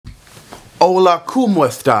Hola, ¿cómo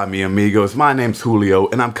está, mi amigos? My name's Julio,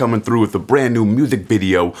 and I'm coming through with a brand new music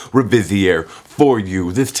video, Revisar, for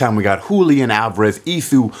you. This time we got Julión Álvarez,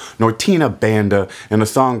 Norteño Banda, and a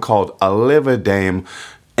song called Olvídame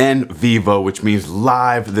and Vivo, which means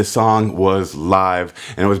live. The song was live,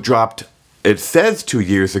 and it was dropped, it says 2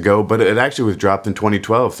 years ago, but it actually was dropped in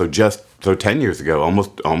 2012, so 10 years ago,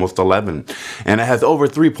 almost 11. And it has over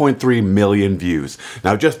 3.3 million views.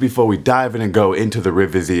 Now, just before we dive in and go into the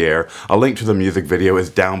Revisar, a link to the music video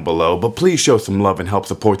is down below, but please show some love and help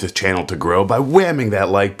support this channel to grow by whamming that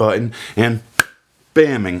like button and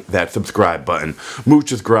spamming that subscribe button.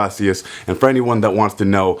 Muchas gracias. And for anyone that wants to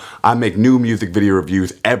know, I make new music video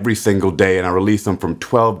reviews every single day, and I release them from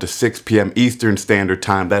 12 to 6 p.m. Eastern Standard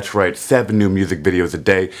Time. That's right, 7 new music videos a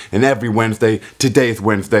day. And every Wednesday, today's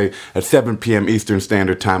Wednesday, at 7 p.m. Eastern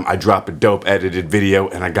Standard Time, I drop a dope edited video,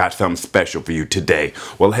 and I got something special for you today.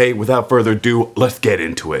 Well, hey, without further ado, let's get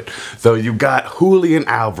into it. So you got Julión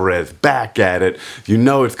Álvarez back at it. You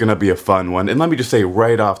know it's gonna be a fun one. And let me just say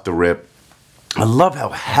right off the rip, I love how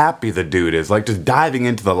happy the dude is, like just diving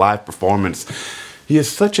into the live performance. He is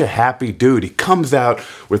such a happy dude. He comes out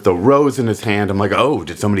with the rose in his hand. I'm like, oh,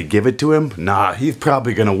 did somebody give it to him? Nah, he's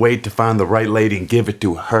probably gonna wait to find the right lady and give it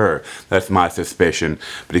to her. That's my suspicion.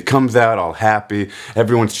 But he comes out all happy.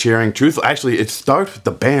 Everyone's cheering. Truthfully, actually, it starts with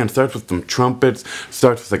the band, starts with some trumpets,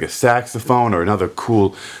 starts with like a saxophone or another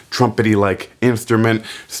cool trumpety-like instrument.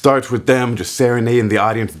 Starts with them just serenading the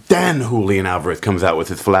audience. Then Julión Álvarez comes out with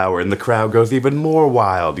his flower and the crowd goes even more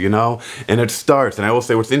wild, you know? And it starts. And I will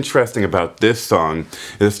say what's interesting about this song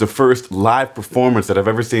is the first live performance that I've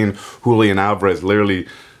ever seen Julión Álvarez literally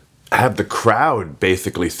have the crowd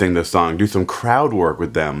basically sing the song, do some crowd work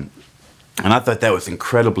with them. And I thought that was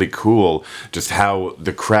incredibly cool, just how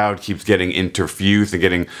the crowd keeps getting interfused and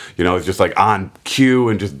getting, you know, just like on cue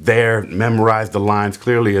and just there, memorize the lines.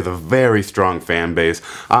 Clearly is a very strong fan base.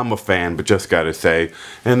 I'm a fan, but just gotta say.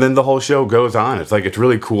 And then the whole show goes on. It's like, it's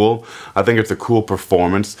really cool. I think it's a cool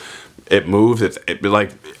performance. It moves, it's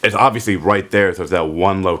obviously right there, so it's that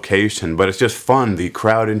one location, but it's just fun. The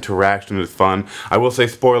crowd interaction is fun. I will say,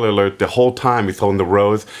 spoiler alert, the whole time he's holding the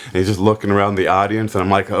rose and he's just looking around the audience, and I'm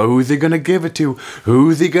like, oh, who's he gonna give it to?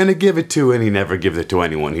 Who's he gonna give it to? And he never gives it to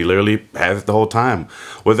anyone. He literally has it the whole time.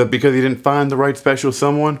 Was it because he didn't find the right special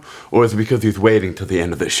someone, or is it because he's waiting till the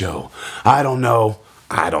end of the show? I don't know.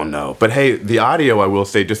 But hey, the audio, I will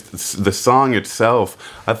say, just the song itself,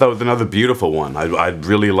 I thought was another beautiful one. I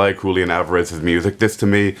really like Julión Álvarez's music. This to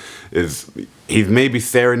me is, he's maybe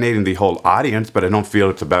serenading the whole audience, but I don't feel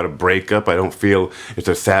it's about a breakup. I don't feel it's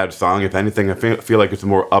a sad song. If anything, I feel like it's a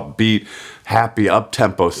more upbeat, happy,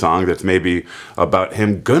 up-tempo song that's maybe about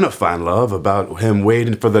him gonna find love, about him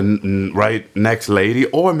waiting for the right next lady,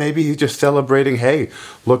 or maybe he's just celebrating, hey,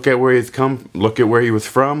 look at where he's come, look at where he was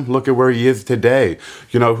from, look at where he is today.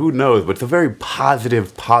 You know, who knows, but it's a very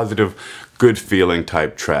positive, good feeling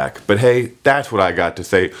type track. But hey, that's what I got to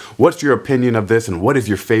say. What's your opinion of this, and what is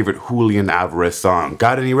your favorite Julión Álvarez song?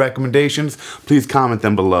 Got any recommendations? Please comment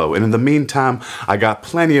them below. And in the meantime, I got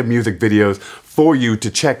plenty of music videos for you to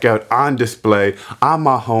check out on display on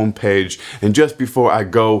my homepage. And just before I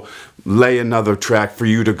go lay another track for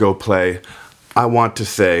you to go play, I want to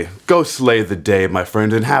say, go slay the day, my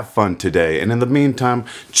friends, and have fun today. And in the meantime,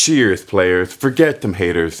 cheers, players, forget them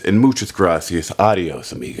haters, and muchas gracias,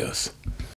 adios, amigos.